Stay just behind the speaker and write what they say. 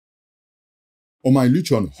On my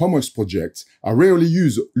Lutron HomeWorks projects, I rarely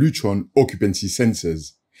use Lutron occupancy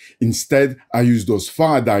sensors. Instead, I use those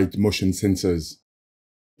Faradite motion sensors.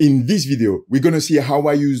 In this video, we're going to see how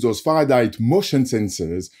I use those Faradite motion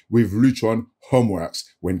sensors with Lutron HomeWorks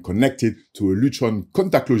when connected to a Lutron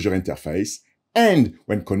contact closure interface and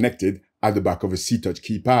when connected at the back of a seeTouch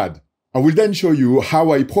keypad. I will then show you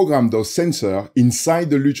how I program those sensors inside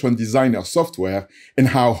the Lutron Designer software and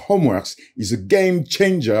how HomeWorks is a game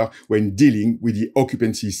changer when dealing with the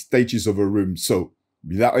occupancy stages of a room. So,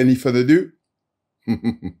 without any further ado,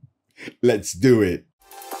 let's do it.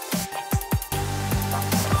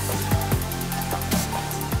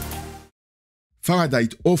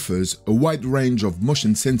 Faradite offers a wide range of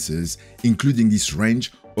motion sensors, including this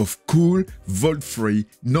range of cool, volt-free,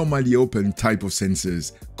 normally open type of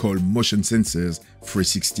sensors called Motion Sensors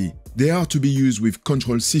 360. They are to be used with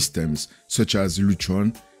control systems such as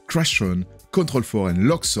Lutron, Crashron, Control4 and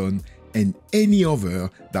Loxon, and any other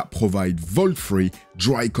that provide volt-free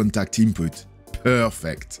dry contact input.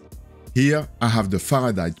 Perfect! Here I have the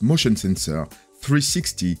Faradite Motion Sensor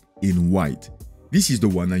 360 in white. This is the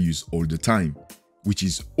one I use all the time, which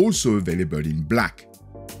is also available in black.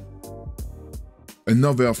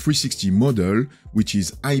 Another 360 model, which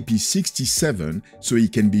is IP67, so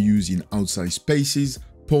it can be used in outside spaces,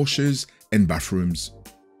 porches, and bathrooms.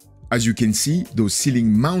 As you can see, those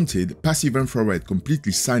ceiling-mounted passive infrared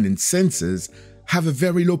completely silent sensors have a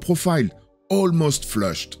very low profile, almost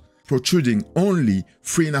flushed, protruding only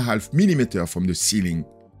 3.5 mm from the ceiling.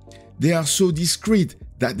 They are so discreet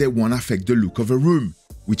that they won't affect the look of a room,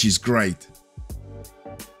 which is great.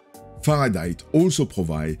 Faradite also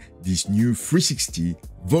provide this new 360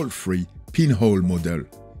 volt-free pinhole model,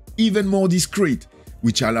 even more discreet,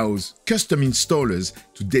 which allows custom installers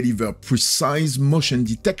to deliver precise motion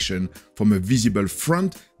detection from a visible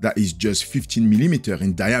front that is just 15 mm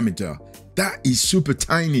in diameter. That is super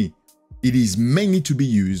tiny. It is mainly to be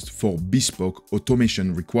used for bespoke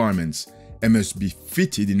automation requirements and must be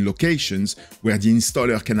fitted in locations where the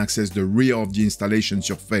installer can access the rear of the installation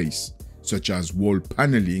surface, such as wall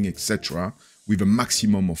paneling, etc., with a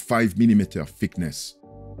maximum of 5 mm thickness.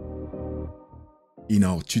 In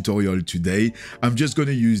our tutorial today, I'm just going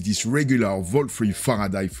to use this regular volt-free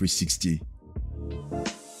Faradite 360.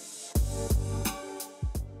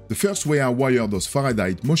 The first way I wire those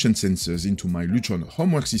Faradite motion sensors into my Lutron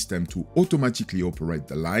HomeWorks system to automatically operate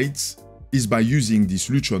the lights is by using this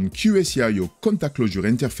Lutron QSE-IO contact closure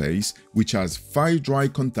interface, which has 5 dry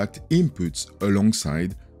contact inputs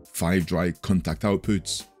alongside 5 dry contact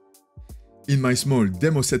outputs. In my small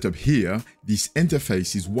demo setup here, this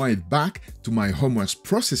interface is wired back to my HomeWorks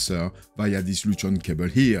processor via this Lutron cable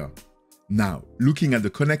here. Now, looking at the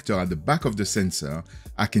connector at the back of the sensor,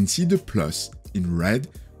 I can see the plus in red,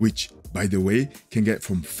 which, by the way, can get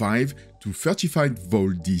from 5 to 35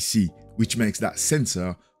 volt DC, which makes that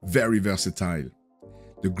sensor very versatile.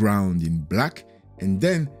 The ground in black, and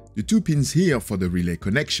then the 2 pins here for the relay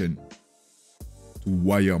connection. To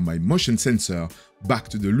wire my motion sensor back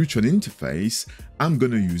to the Lutron interface, I'm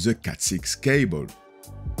gonna use a Cat6 cable.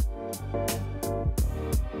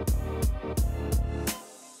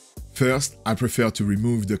 First, I prefer to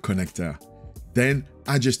remove the connector. Then,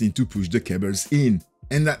 I just need to push the cables in,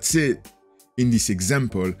 and that's it. In this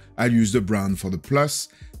example, I'll use the brown for the plus,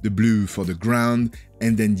 the blue for the ground,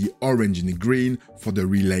 and then the orange and the green for the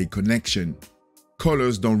relay connection.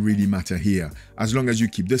 Colors don't really matter here, as long as you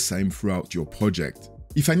keep the same throughout your project.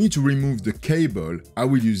 If I need to remove the cable, I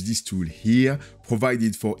will use this tool here,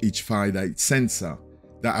 provided for each Faradite sensor,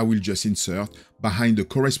 that I will just insert behind the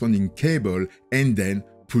corresponding cable and then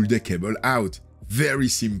pull the cable out. Very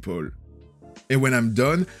simple. And when I'm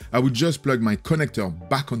done, I will just plug my connector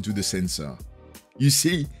back onto the sensor. You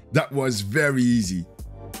see, that was very easy.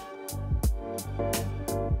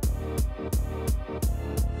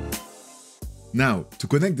 Now, to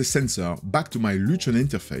connect the sensor back to my Lutron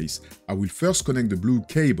interface, I will first connect the blue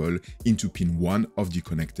cable into pin 1 of the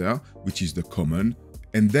connector, which is the common,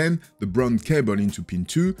 and then the brown cable into pin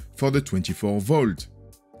 2 for the 24 volt.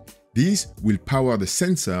 This will power the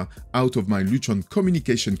sensor out of my Lutron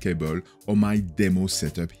communication cable on my demo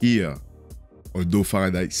setup here. Although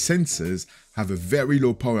Faradite sensors have a very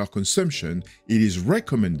low power consumption, it is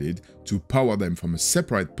recommended to power them from a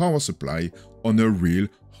separate power supply on a real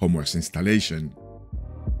HomeWorks installation.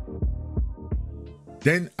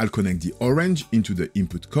 Then I'll connect the orange into the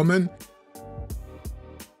input common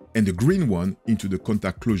and the green one into the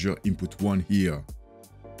contact closure input 1 here.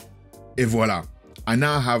 Et voila! I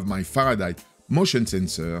now have my Faradite motion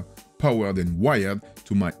sensor powered and wired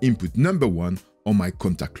to my input number 1 on my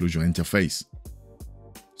contact closure interface.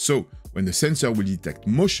 So when the sensor will detect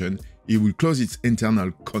motion, it will close its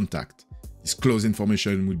internal contact. This close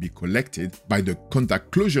information will be collected by the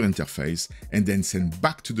contact closure interface and then sent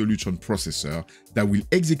back to the Lutron processor that will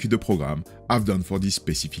execute the program I've done for this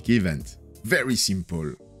specific event. Very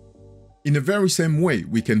simple. In the very same way,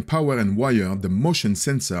 we can power and wire the motion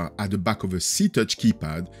sensor at the back of a seeTouch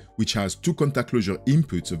keypad, which has two contact closure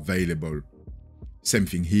inputs available. Same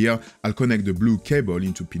thing here, I'll connect the blue cable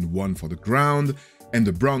into pin 1 for the ground and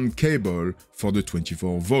the brown cable for the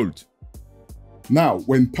 24 volt. Now,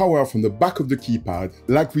 when powered from the back of the keypad,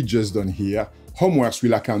 like we just done here, HomeWorks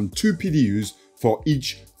will account 2 PDUs for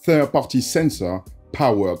each third-party sensor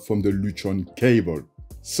powered from the Lutron cable.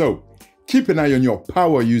 So, keep an eye on your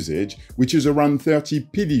power usage, which is around 30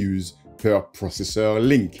 PDUs per processor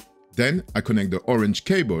link. Then, I connect the orange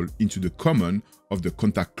cable into the common of the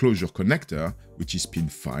contact closure connector, which is pin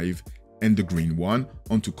 5, and the green one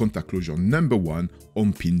onto contact closure number 1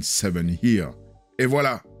 on pin 7 here. Et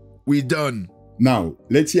voilà, we're done! Now,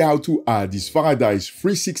 let's see how to add this Faradite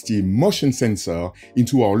 360 motion sensor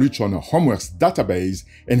into our Lutron HomeWorks database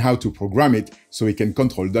and how to program it so we can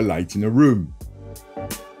control the light in a room.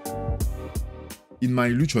 In my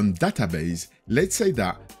Lutron database, let's say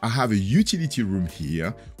that I have a utility room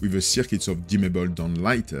here with a circuit of dimmable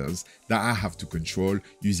downlighters that I have to control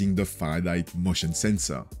using the Faradite motion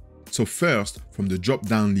sensor. So first, from the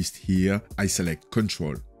drop-down list here, I select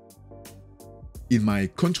Control. In my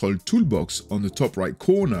Control toolbox on the top right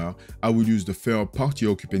corner, I will use the third-party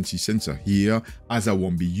occupancy sensor here as I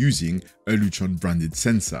won't be using a Lutron branded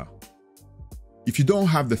sensor. If you don't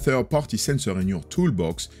have the third-party sensor in your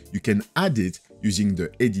toolbox, you can add it using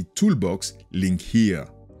the Edit Toolbox link here.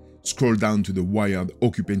 Scroll down to the wired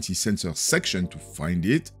occupancy sensor section to find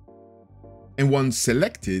it. And once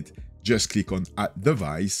selected, just click on Add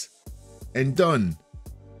Device and done.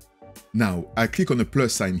 Now, I click on the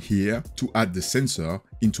plus sign here to add the sensor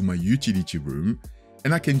into my utility room,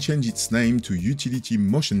 and I can change its name to Utility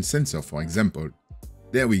Motion Sensor, for example.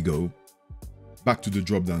 There we go. Back to the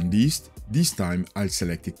drop-down list. This time, I'll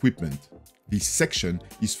select Equipment. This section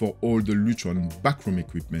is for all the Lutron backroom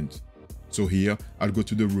equipment. So here, I'll go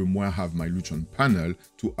to the room where I have my Lutron panel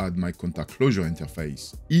to add my contact closure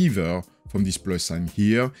interface. Either from this plus sign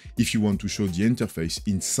here, if you want to show the interface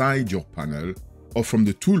inside your panel, or from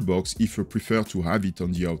the toolbox if you prefer to have it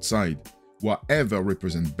on the outside. Whatever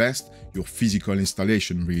represents best your physical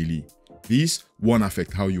installation really. This won't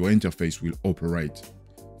affect how your interface will operate.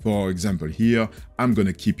 For example here, I'm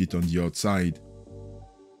gonna keep it on the outside.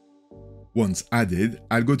 Once added,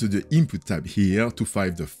 I'll go to the Input tab here to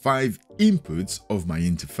find the 5 inputs of my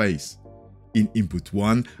interface. In Input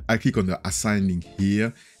 1, I click on the Assign link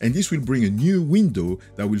here, and this will bring a new window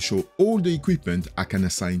that will show all the equipment I can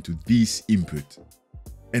assign to this input.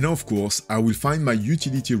 And of course, I will find my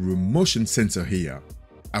utility room motion sensor here.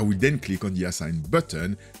 I will then click on the Assign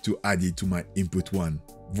button to add it to my Input 1.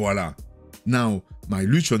 Voila! Now, my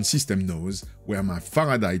Lutron system knows where my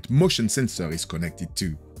Faradite motion sensor is connected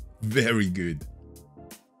to. Very good!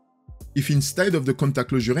 If instead of the contact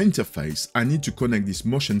closure interface, I need to connect this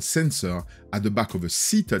motion sensor at the back of a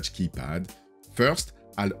seeTouch keypad, first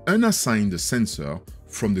I'll unassign the sensor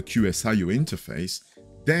from the QSE-IO interface,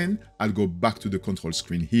 then I'll go back to the control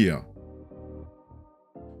screen here.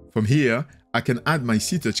 From here, I can add my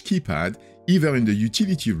seeTouch keypad either in the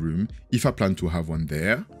utility room if I plan to have one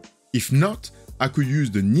there. If not, I could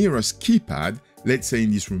use the nearest keypad, let's say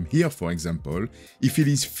in this room here for example, if it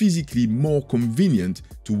is physically more convenient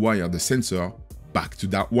to wire the sensor back to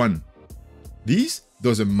that one. This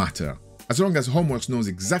doesn't matter, as long as HomeWorks knows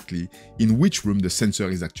exactly in which room the sensor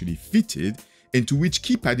is actually fitted and to which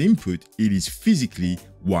keypad input it is physically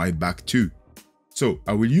wired back to. So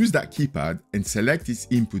I will use that keypad and select its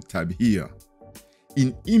Input tab here.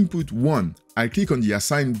 In Input 1, I click on the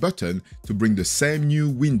Assign button to bring the same new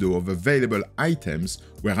window of available items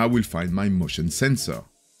where I will find my motion sensor.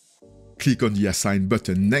 Click on the Assign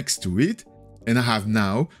button next to it, and I have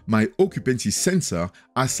now my occupancy sensor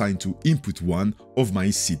assigned to Input 1 of my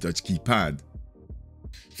seeTouch keypad.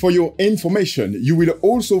 For your information, you will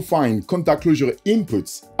also find contact closure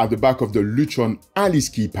inputs at the back of the Lutron Alice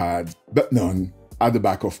keypad, but none at the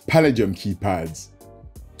back of Palladium keypads.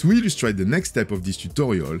 To illustrate the next step of this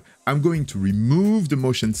tutorial, I'm going to remove the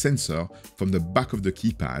motion sensor from the back of the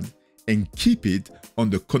keypad and keep it on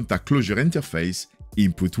the contact closure interface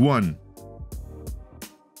Input 1.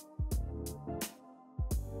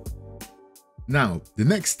 Now, the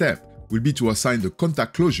next step will be to assign the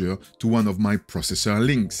contact closure to one of my processor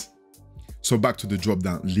links. So back to the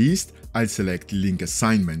drop-down list, I'll select Link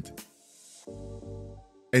Assignment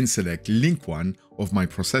and select Link 1 of my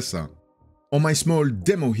processor. On my small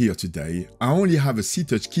demo here today, I only have a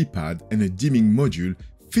seeTouch keypad and a dimming module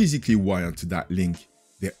physically wired to that link.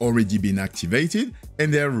 They've already been activated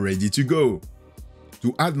and they're ready to go.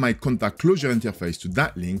 To add my contact closure interface to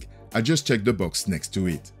that link, I just check the box next to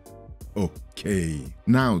it. Okay.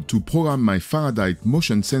 Now to program my Faradite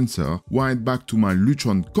motion sensor wired back to my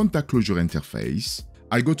Lutron contact closure interface,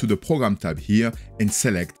 I go to the Program tab here and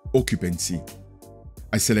select Occupancy.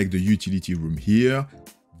 I select the utility room here.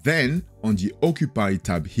 Then, on the Occupy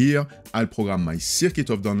tab here, I'll program my circuit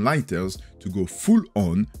of downlighters to go full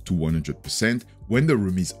on to 100% when the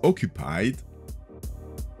room is occupied.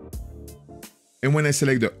 And when I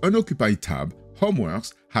select the Unoccupied tab,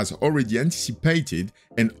 HomeWorks has already anticipated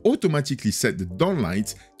and automatically set the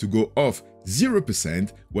downlights to go off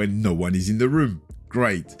 0% when no one is in the room.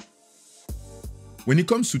 Great! When it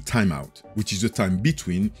comes to timeout, which is the time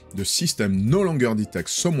between the system no longer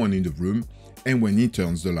detects someone in the room and when it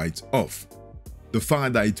turns the lights off. The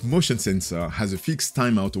Faradite motion sensor has a fixed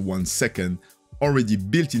timeout of 1 second already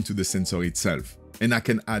built into the sensor itself, and I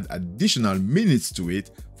can add additional minutes to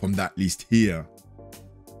it from that list here.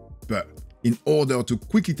 But in order to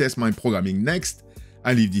quickly test my programming next,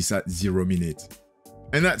 I leave this at 0 minutes.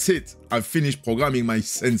 And that's it, I've finished programming my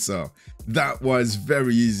sensor. That was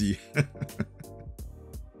very easy.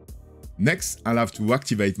 Next, I'll have to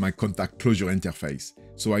activate my contact closure interface.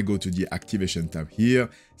 So I go to the Activation tab here,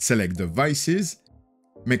 select Devices,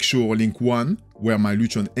 make sure Link 1, where my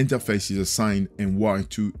Lutron interface is assigned and Wire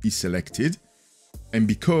 2 is selected. And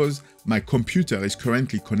because my computer is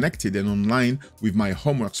currently connected and online with my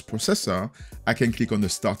HomeWorks processor, I can click on the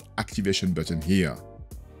Start Activation button here.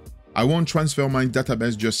 I won't transfer my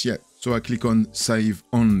database just yet, so I click on Save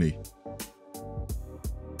Only.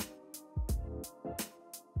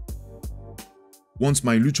 Once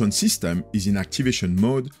my Lutron system is in activation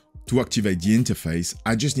mode, to activate the interface,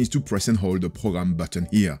 I just need to press and hold the program button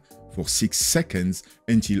here for 6 seconds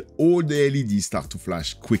until all the LEDs start to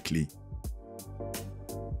flash quickly.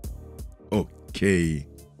 Okay.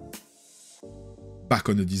 Back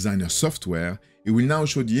on the designer software, it will now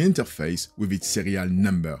show the interface with its serial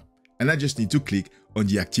number, and I just need to click on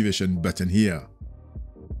the activation button here.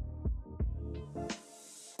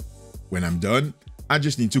 When I'm done, I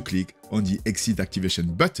just need to click on the Exit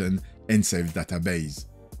Activation button and save database.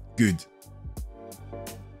 Good.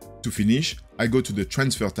 To finish, I go to the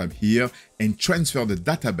Transfer tab here and transfer the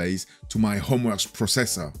database to my HomeWorks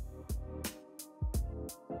processor.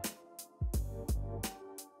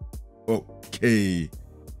 Okay.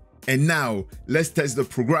 And now, let's test the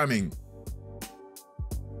programming.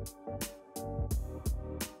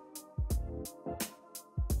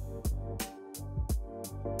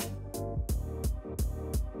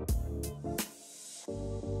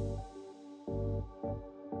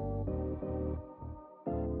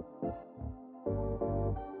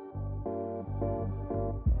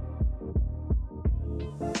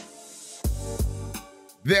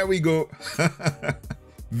 There we go.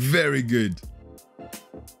 Very good.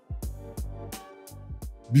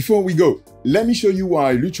 Before we go, let me show you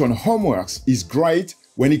why Lutron HomeWorks is great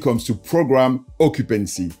when it comes to program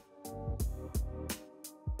occupancy.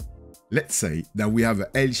 Let's say that we have an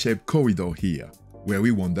L-shaped corridor here, where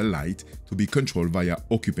we want the light to be controlled via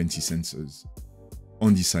occupancy sensors.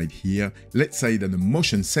 On this side here, let's say that the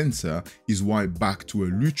motion sensor is wired back to a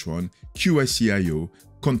Lutron QSE-IO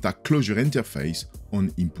contact closure interface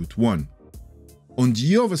on input 1. On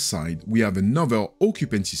the other side, we have another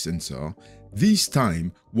occupancy sensor, this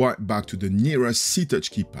time wired back to the nearest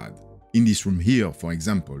seeTouch keypad, in this room here, for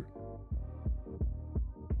example.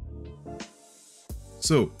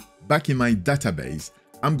 So, back in my database,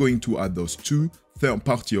 I'm going to add those two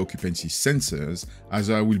third-party occupancy sensors,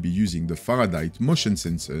 as I will be using the Faradite motion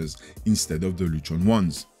sensors instead of the Lutron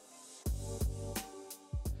ones.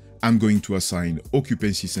 I'm going to assign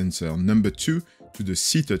occupancy sensor number 2 to the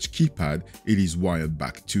seeTouch keypad it is wired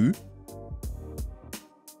back to.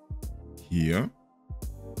 Here.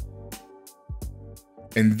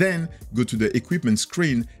 And then go to the equipment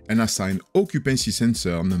screen and assign occupancy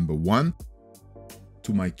sensor number 1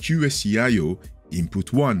 to my QSE-IO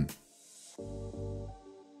input 1.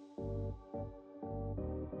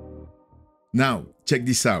 Now, check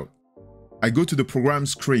this out. I go to the program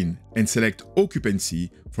screen and select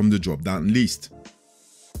occupancy from the drop-down list.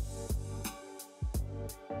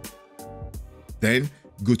 Then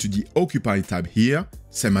go to the Occupy tab here,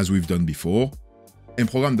 same as we've done before, and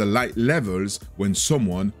program the light levels when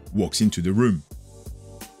someone walks into the room.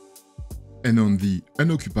 And on the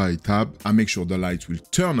Unoccupied tab, I make sure the lights will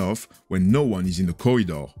turn off when no one is in the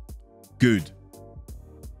corridor. Good.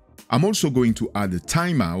 I'm also going to add a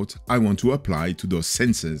timeout I want to apply to those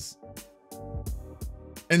sensors.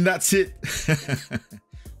 And that's it.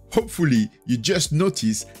 Hopefully, you just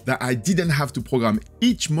noticed that I didn't have to program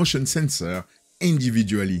each motion sensor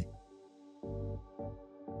individually.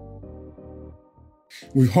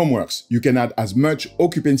 With HomeWorks, you can add as much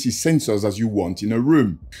occupancy sensors as you want in a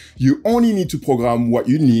room. You only need to program what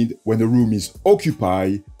you need when the room is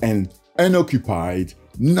occupied and unoccupied,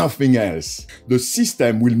 nothing else. The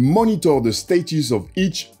system will monitor the status of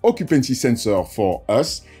each occupancy sensor for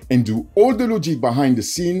us and do all the logic behind the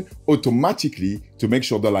scene automatically to make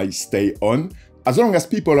sure the lights stay on, as long as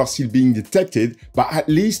people are still being detected by at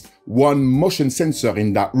least one motion sensor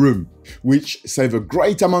in that room, which saves a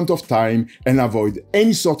great amount of time and avoid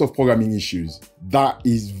any sort of programming issues. That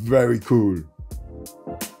is very cool.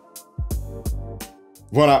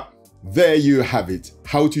 Voila, there you have it,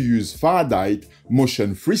 how to use Faradite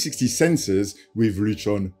Motion 360 sensors with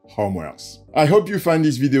Lutron HomeWorks. I hope you find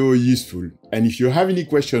this video useful, and if you have any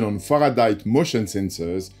question on Faradite motion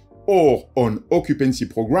sensors or on occupancy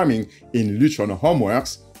programming in Lutron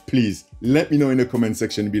HomeWorks, please let me know in the comment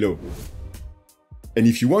section below. And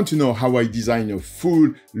if you want to know how I design a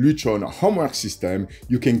full Lutron HomeWorks system,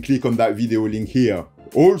 you can click on that video link here.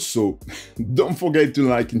 Also, don't forget to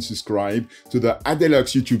like and subscribe to the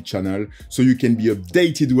Adelux YouTube channel so you can be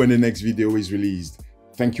updated when the next video is released.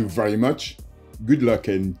 Thank you very much, good luck,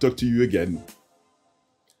 and talk to you again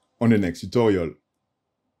on the next tutorial.